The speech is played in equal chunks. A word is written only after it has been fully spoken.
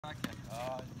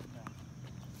No.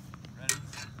 Ready?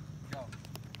 Go.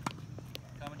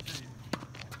 Coming to you.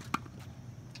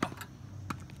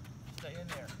 Stay in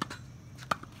there.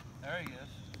 There he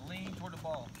is. Lean toward the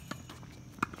ball.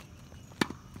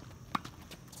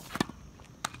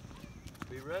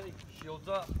 Be ready. Shields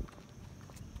up.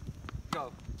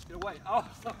 Go. Get away. Oh,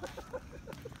 sorry.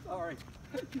 Sorry.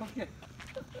 Okay.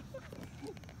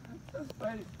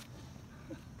 Ready.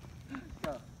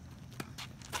 Go.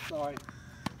 Sorry.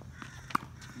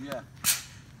 Yeah.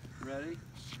 Ready?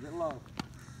 Get low.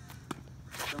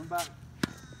 Come back.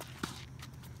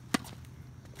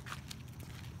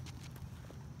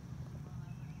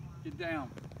 Get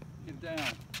down. Get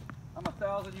down. I'm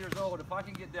 1,000 years old. If I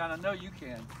can get down, I know you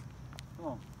can. Come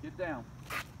on. Get down.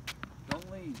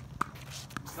 Don't lean.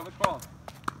 Come across.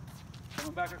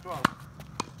 Coming back across.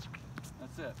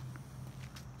 That's it.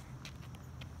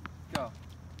 Go.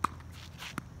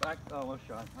 Back. Oh, one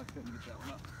shot. I couldn't get that one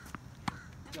up.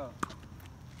 Go.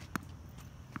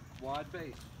 Wide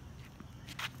base.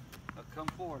 Now come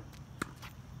forward.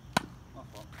 My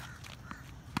fault.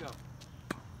 Go.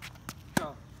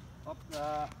 Go. Up.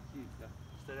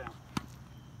 Stay down.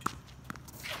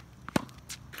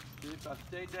 See, if I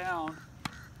stay down,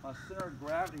 my center of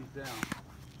gravity's down.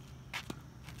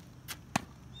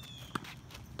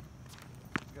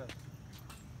 Good.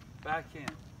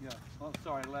 Backhand. Yeah. Oh,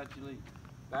 sorry, I let you lead.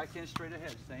 Backhand straight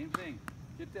ahead. Same thing.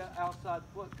 Get that outside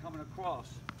foot coming across.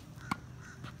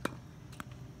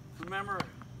 Remember.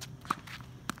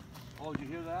 Oh, did you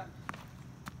hear that?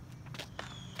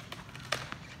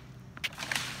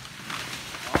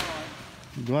 All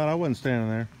right. Glad I wasn't standing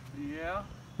there. Yeah.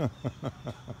 I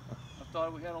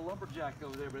thought we had a lumberjack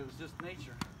over there, but it was just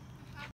nature.